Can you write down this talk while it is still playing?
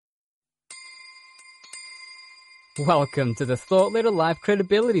Welcome to the Thought Leader Life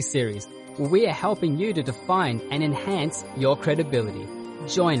Credibility Series, where we are helping you to define and enhance your credibility.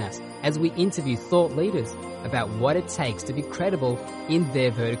 Join us as we interview thought leaders about what it takes to be credible in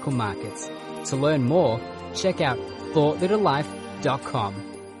their vertical markets. To learn more, check out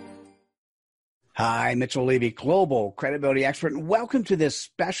thoughtleaderlife.com. Hi, Mitchell Levy, global credibility expert, and welcome to this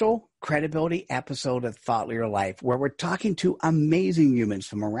special credibility episode of Thought Leader Life, where we're talking to amazing humans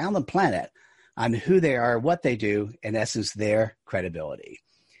from around the planet on who they are, what they do, in essence, their credibility.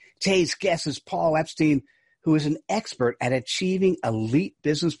 Today's guest is Paul Epstein, who is an expert at achieving elite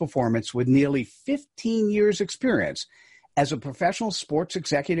business performance with nearly 15 years experience as a professional sports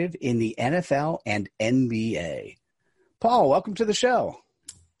executive in the NFL and NBA. Paul, welcome to the show.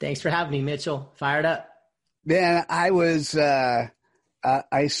 Thanks for having me, Mitchell. Fired up. Man, I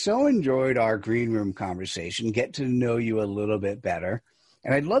so enjoyed our green room conversation, get to know you a little bit better.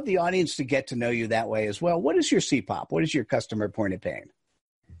 And I'd love the audience to get to know you that way as well. What is your CPOP? What is your customer point of pain?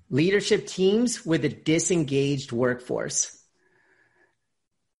 Leadership teams with a disengaged workforce.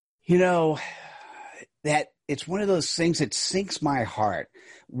 You know, that it's one of those things that sinks my heart.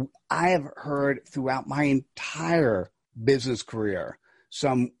 I have heard throughout my entire business career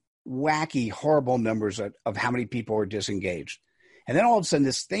some wacky, horrible numbers of how many people are disengaged. And then all of a sudden,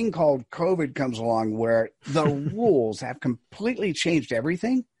 this thing called COVID comes along where the rules have completely changed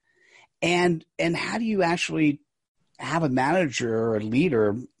everything. And how do you actually have a manager or a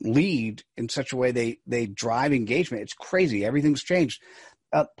leader lead in such a way they drive engagement? It's crazy. Everything's changed.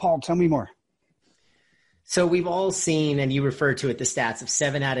 Paul, tell me more. So we've all seen, and you refer to it, the stats of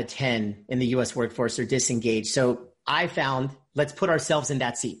 7 out of 10 in the U.S. workforce are disengaged. So I found, let's put ourselves in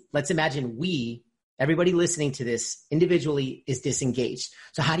that seat. Let's imagine everybody listening to this individually is disengaged.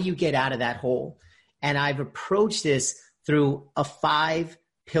 So how do you get out of that hole? And I've approached this through a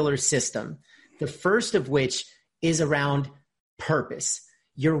 5-pillar system. The first of which is around purpose,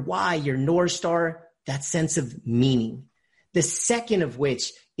 your why, your North Star, that sense of meaning. The second of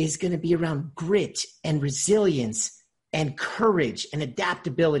which is going to be around grit and resilience and courage and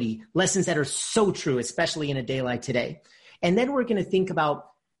adaptability, lessons that are so true, especially in a day like today. And then we're going to think about,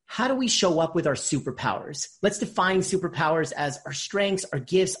 how do we show up with our superpowers? Let's define superpowers as our strengths, our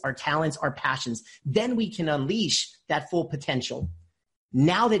gifts, our talents, our passions. Then we can unleash that full potential.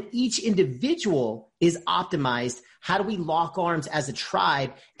 Now that each individual is optimized, how do we lock arms as a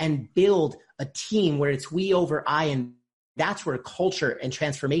tribe and build a team where it's we over I? And that's where culture and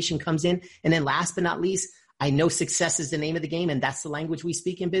transformation comes in. And then last but not least, I know success is the name of the game, and that's the language we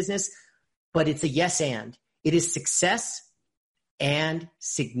speak in business, but it's a yes and. It is success and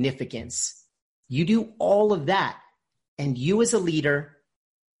significance. You do all of that, and you as a leader,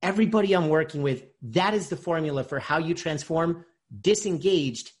 everybody I'm working with, that is the formula for how you transform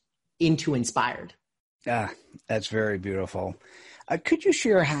disengaged into inspired. That's very beautiful. Could you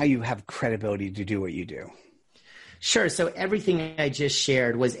share how you have credibility to do what you do? Sure. So everything I just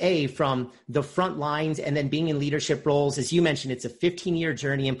shared was from the front lines and then being in leadership roles. As you mentioned, it's a 15-year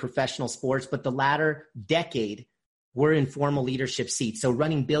journey in professional sports, but the latter decade, we're in formal leadership seats. So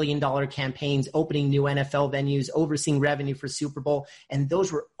running billion-dollar campaigns, opening new NFL venues, overseeing revenue for Super Bowl. And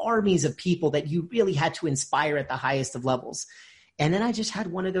those were armies of people that you really had to inspire at the highest of levels. And then I just had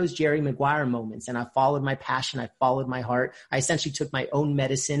one of those Jerry Maguire moments, and I followed my passion. I followed my heart. I essentially took my own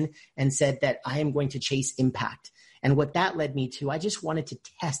medicine and said that I am going to chase impact. And what that led me to, I just wanted to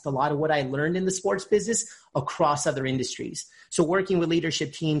test a lot of what I learned in the sports business across other industries. So working with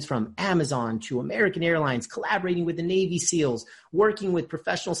leadership teams from Amazon to American Airlines, collaborating with the Navy SEALs, working with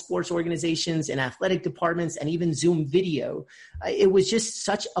professional sports organizations and athletic departments, and even Zoom video. It was just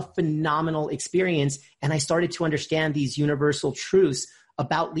such a phenomenal experience. And I started to understand these universal truths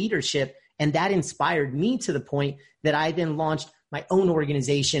about leadership. And that inspired me to the point that I then launched my own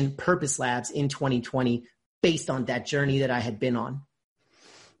organization, Purpose Labs, in 2020, based on that journey that I had been on.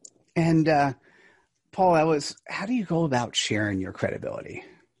 And Paul, how do you go about sharing your credibility?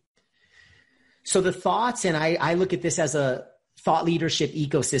 So the thoughts, and I look at this as a thought leadership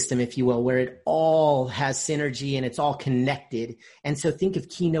ecosystem, if you will, where it all has synergy and it's all connected. And so think of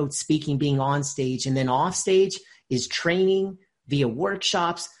keynote speaking being on stage, and then off stage is training via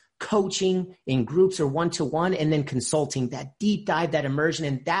workshops, coaching in groups or one-to-one, and then consulting, that deep dive, that immersion.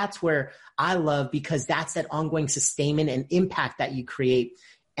 And that's where I love, because that's that ongoing sustainment and impact that you create.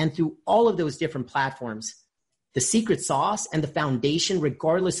 And through all of those different platforms, the secret sauce and the foundation,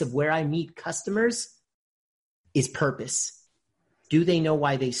 regardless of where I meet customers, is purpose. Do they know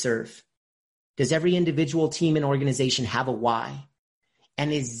why they serve? Does every individual team and organization have a why?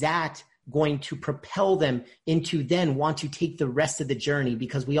 And is that going to propel them into then want to take the rest of the journey,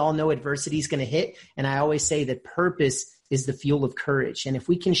 because we all know adversity is going to hit. And I always say that purpose is the fuel of courage. And if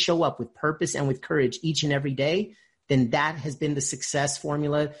we can show up with purpose and with courage each and every day, then that has been the success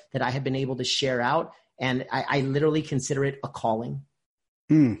formula that I have been able to share out. And I literally consider it a calling.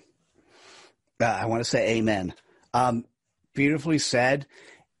 I want to say amen. Beautifully said.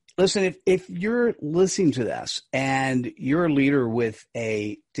 Listen, if you're listening to this and you're a leader with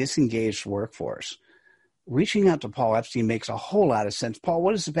a disengaged workforce, reaching out to Paul Epstein makes a whole lot of sense. Paul,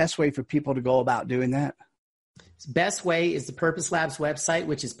 what is the best way for people to go about doing that? The best way is the Purpose Labs website,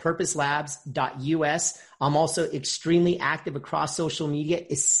 which is purposelabs.us. I'm also extremely active across social media,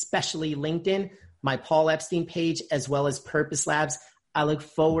 especially LinkedIn, my Paul Epstein page, as well as Purpose Labs. I look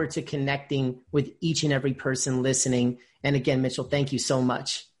forward to connecting with each and every person listening. And again, Mitchell, thank you so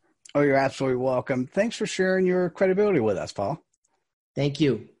much. Oh, you're absolutely welcome. Thanks for sharing your credibility with us, Paul. Thank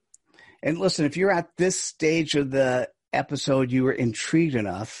you. And listen, if you're at this stage of the episode, you were intrigued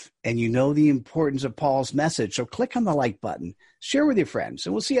enough and you know the importance of Paul's message, so click on the like button, share with your friends,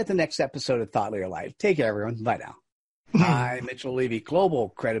 and we'll see you at the next episode of Thought Leader Life. Take care, everyone. Bye now. I'm Mitchell Levy, Global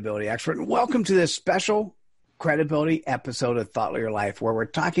Credibility Expert, and welcome to this special credibility episode of Thought Leader Life, where we're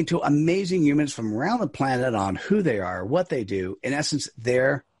talking to amazing humans from around the planet on who they are, what they do, in essence,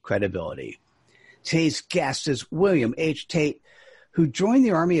 their credibility. Today's guest is William H. Tate, who joined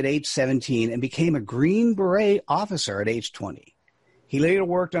the Army at age 17 and became a Green Beret officer at age 20. He later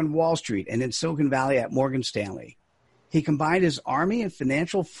worked on Wall Street and in Silicon Valley at Morgan Stanley. He combined his Army and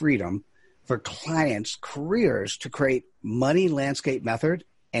financial freedom for clients' careers to create Money Landscape Method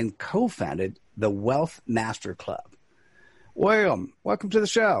and co-founded the Wealth Master Club. William, welcome to the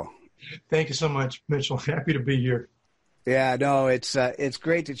show. Thank you so much, Mitchell. Happy to be here. Yeah, no, it's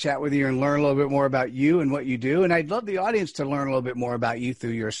great to chat with you and learn a little bit more about you and what you do. And I'd love the audience to learn a little bit more about you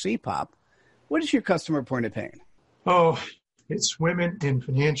through your CPOP. What is your customer point of pain? Oh, it's women in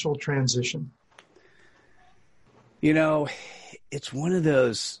financial transition. You know, it's one of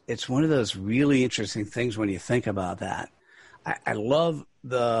those really interesting things when you think about that. I love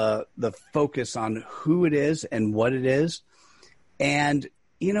the focus on who it is and what it is. And,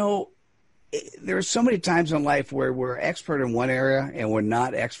 you know, there are so many times in life where we're expert in one area and we're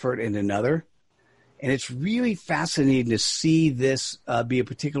not expert in another. And it's really fascinating to see this be a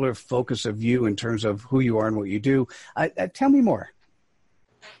particular focus of you in terms of who you are and what you do. Tell me more.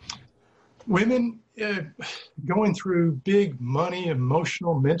 Women going through big money,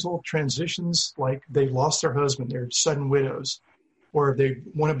 emotional, mental transitions, like they lost their husband, they're sudden widows, or they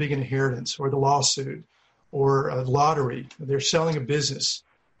want a big inheritance, or the lawsuit, or a lottery, they're selling a business,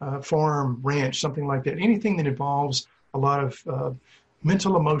 farm, ranch, something like that. Anything that involves a lot of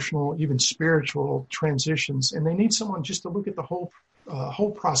mental, emotional, even spiritual transitions, and they need someone just to look at the whole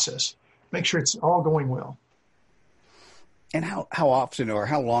process, make sure it's all going well. And how often or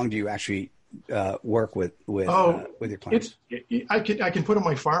how long do you actually work with your clients? I can put on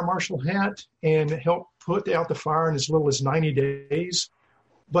my fire marshal hat and help put out the fire in as little as 90 days.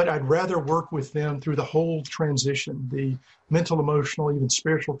 But I'd rather work with them through the whole transition, the mental, emotional, even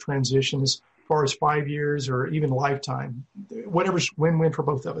spiritual transition, as far as 5 years or even lifetime, whatever's win-win for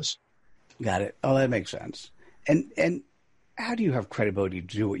both of us. Got it. Oh, that makes sense. And how do you have credibility to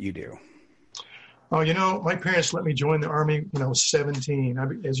do what you do? Oh, you know, my parents let me join the Army when I was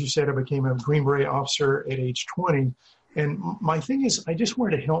 17. As you said, I became a Green Beret officer at age 20. And my thing is, I just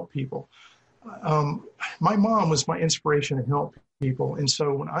wanted to help people. My mom was my inspiration to help people. And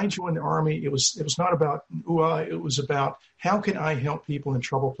so when I joined the Army, it was not about it was about how can I help people in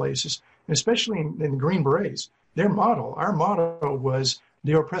troubled places, and especially in the Green Berets. Our motto was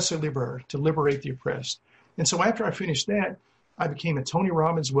de oppresso liber, to liberate the oppressed. And so after I finished that, I became a Tony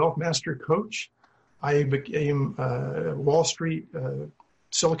Robbins Wealth Master coach. I became a Wall Street,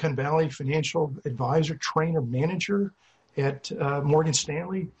 Silicon Valley financial advisor, trainer, manager at Morgan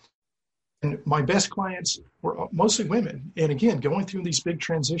Stanley. And my best clients were mostly women. And again, going through these big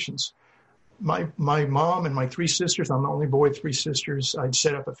transitions. My mom and my three sisters, I'm the only boy, three sisters, I'd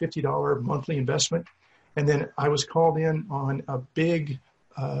set up a $50 monthly investment. And then I was called in on a big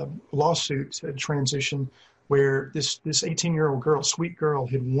lawsuit transition where this 18-year-old girl, sweet girl,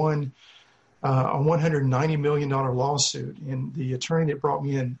 had won a $190 million lawsuit. And the attorney that brought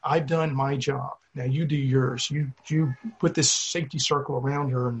me in, I've done my job. Now you do yours. You put this safety circle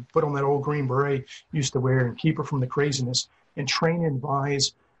around her and put on that old Green Beret you used to wear and keep her from the craziness, and train,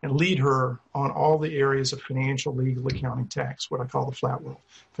 advise, and lead her on all the areas of financial, legal, accounting, tax, what I call the flat world,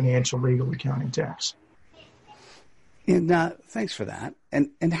 financial, legal, accounting, tax. And thanks for that.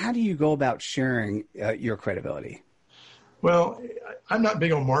 And how do you go about sharing your credibility? Well, I'm not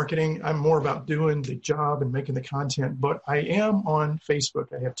big on marketing. I'm more about doing the job and making the content, but I am on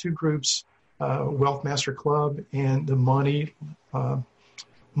Facebook. I have two groups, Wealth Master Club and the Money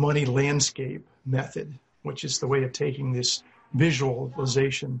Landscape Method, which is the way of taking this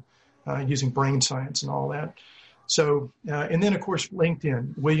visualization using brain science and all that. So, and then of course,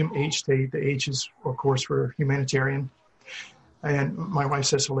 LinkedIn, William H. Tate. The H is, of course, for humanitarian. And my wife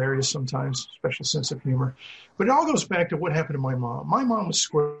says hilarious sometimes, special sense of humor. But it all goes back to what happened to my mom. My mom was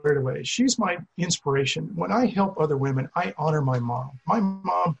squared away. She's my inspiration. When I help other women, I honor my mom. My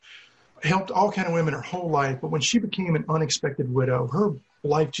mom helped all kind of women her whole life, but when she became an unexpected widow, her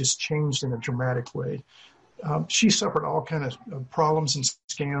life just changed in a dramatic way. She suffered all kind of problems and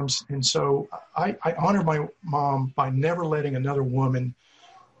scams. And so I honor my mom by never letting another woman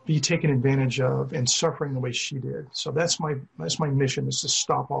be taken advantage of and suffering the way she did. So that's my mission, is to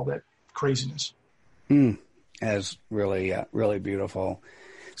stop all that craziness. That's really, really beautiful.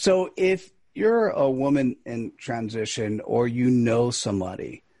 So if you're a woman in transition or you know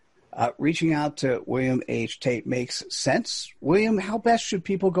somebody, reaching out to William H. Tate makes sense. William, how best should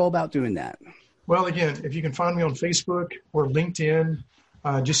people go about doing that? Well, again, if you can find me on Facebook or LinkedIn,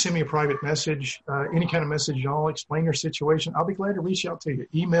 just send me a private message, any kind of message. I'll explain your situation. I'll be glad to reach out to you.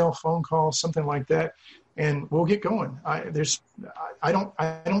 Email, phone call, something like that, and we'll get going. I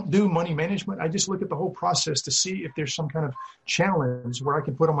don't do money management. I just look at the whole process to see if there's some kind of challenge where I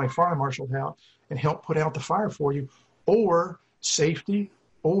can put on my fire marshal hat and help put out the fire for you, or safety,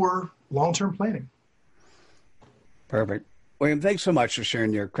 or long-term planning. Perfect. William, thanks so much for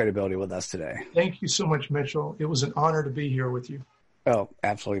sharing your credibility with us today. Thank you so much, Mitchell. It was an honor to be here with you. Oh,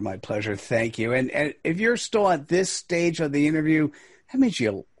 absolutely. My pleasure. Thank you. And if you're still at this stage of the interview, that means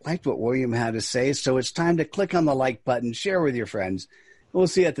you liked what William had to say. So it's time to click on the like button, share with your friends. We'll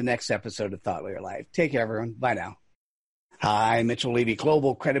see you at the next episode of Thought Leader Life. Take care, everyone. Bye now. Hi, Mitchell Levy,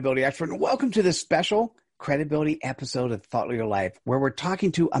 Global Credibility Expert, and welcome to this special credibility episode of Thought Leader Life, where we're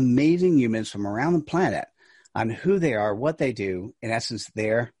talking to amazing humans from around the planet on who they are, what they do, in essence,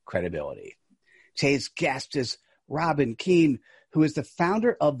 their credibility. Today's guest is Robin Keene, who is the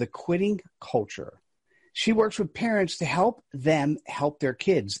founder of The Quitting Culture. She works with parents to help them help their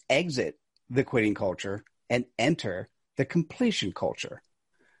kids exit the quitting culture and enter the completion culture.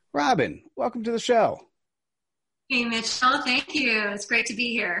 Robin, welcome to the show. Hey, Mitchell. Thank you. It's great to be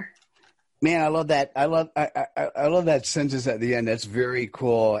here. Man, I love that. I love that sentence at the end. That's very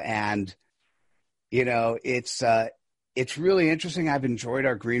cool. And, you know, it's really interesting. I've enjoyed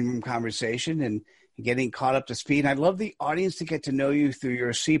our green room conversation and getting caught up to speed. I'd love the audience to get to know you through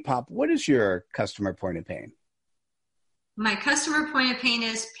your CPOP. What is your customer point of pain? My customer point of pain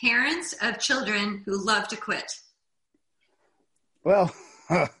is parents of children who love to quit. Well,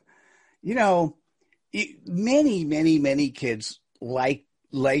 you know, many kids like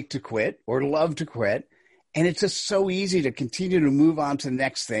to quit or love to quit. And it's just so easy to continue to move on to the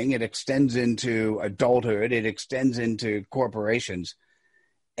next thing. It extends into adulthood. It extends into corporations.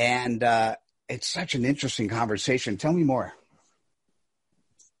 And it's such an interesting conversation. Tell me more.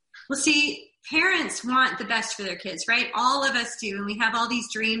 Well, see, parents want the best for their kids, right? All of us do. And we have all these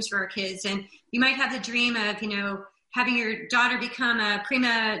dreams for our kids. And you might have the dream of, you know, having your daughter become a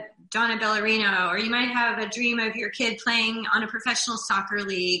prima donna ballerina, or you might have a dream of your kid playing on a professional soccer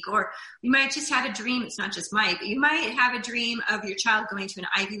league, or you might just have a dream. It's not just might, but you might have a dream of your child going to an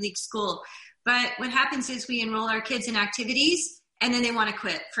Ivy League school. But what happens is we enroll our kids in activities and then they want to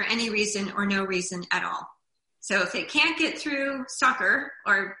quit for any reason or no reason at all. So if they can't get through soccer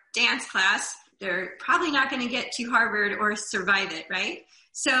or dance class, they're probably not going to get to Harvard or survive it, right?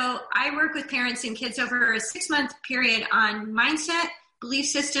 So I work with parents and kids over a 6-month period on mindset, belief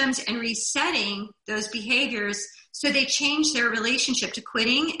systems, and resetting those behaviors so they change their relationship to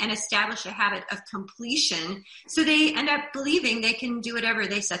quitting and establish a habit of completion so they end up believing they can do whatever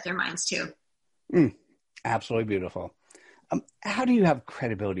they set their minds to. Absolutely beautiful. How do you have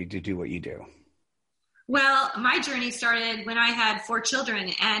credibility to do what you do? Well, my journey started when I had 4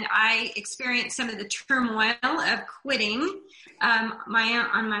 children, and I experienced some of the turmoil of quitting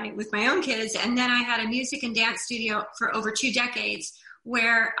with my own kids. And then I had a music and dance studio for over 2 decades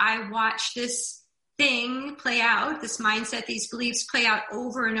where I watched this thing play out, this mindset, these beliefs play out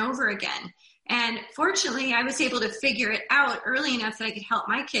over and over again. And fortunately, I was able to figure it out early enough that I could help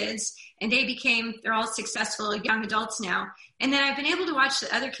my kids, and they're all successful young adults now. And then I've been able to watch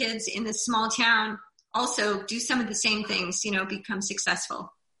the other kids in this small town also do some of the same things, you know, become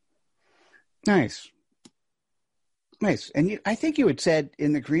successful. Nice. And I think you had said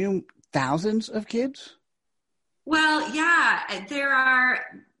in the green room, thousands of kids? Well, yeah,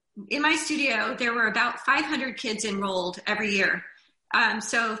 in my studio, there were about 500 kids enrolled every year.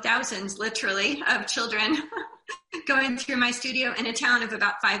 So thousands, literally, of children going through my studio in a town of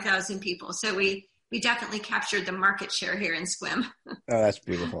about 5,000 people. So we definitely captured the market share here in Sequim. Oh, that's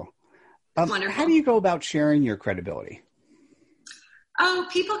beautiful. Wonderful. How do you go about sharing your credibility? Oh,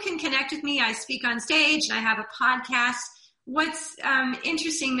 people can connect with me. I speak on stage and I have a podcast. What's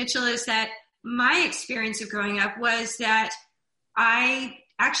interesting, Mitchell, is that my experience of growing up was that I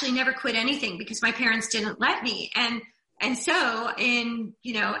actually never quit anything because my parents didn't let me. And so on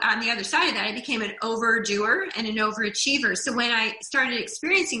the other side of that, I became an overdoer and an overachiever. So when I started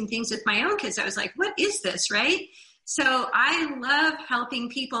experiencing things with my own kids, I was like, what is this, right? So I love helping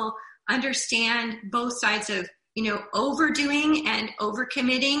people understand both sides of, overdoing and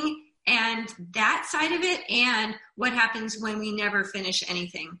overcommitting and that side of it, and what happens when we never finish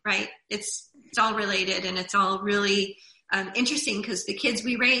anything, right? It's all related, and it's all really interesting because the kids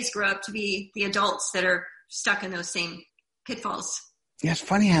we raise grow up to be the adults that are stuck in those same pitfalls. Yeah, it's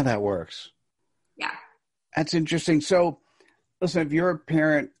funny how that works. Yeah. That's interesting. So listen, if you're a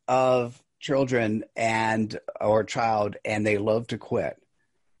parent of children or a child and they love to quit,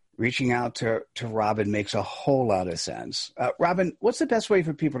 reaching out to Robin makes a whole lot of sense. Robin, what's the best way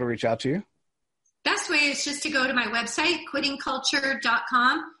for people to reach out to you? Best way is just to go to my website,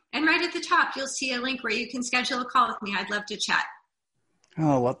 quittingculture.com, and right at the top, you'll see a link where you can schedule a call with me. I'd love to chat.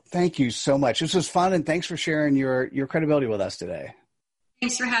 Oh, well, thank you so much. This was fun, and thanks for sharing your credibility with us today.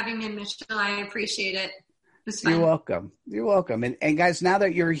 Thanks for having me, Mitchell. I appreciate it. It was fun. You're welcome. You're welcome. And guys, now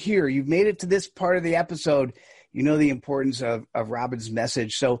that you're here, you've made it to this part of the episode, you know the importance of Robin's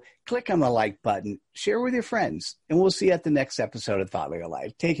message. So click on the like button, share with your friends, and we'll see you at the next episode of Thought Leader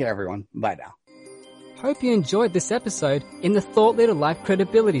Life. Take care, everyone. Bye now. Hope you enjoyed this episode in the Thought Leader Life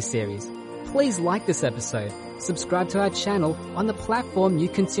Credibility Series. Please like this episode, subscribe to our channel on the platform you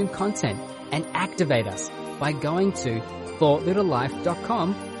consume content, and activate us by going to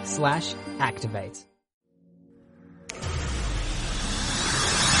thoughtleaderlife.com/activate.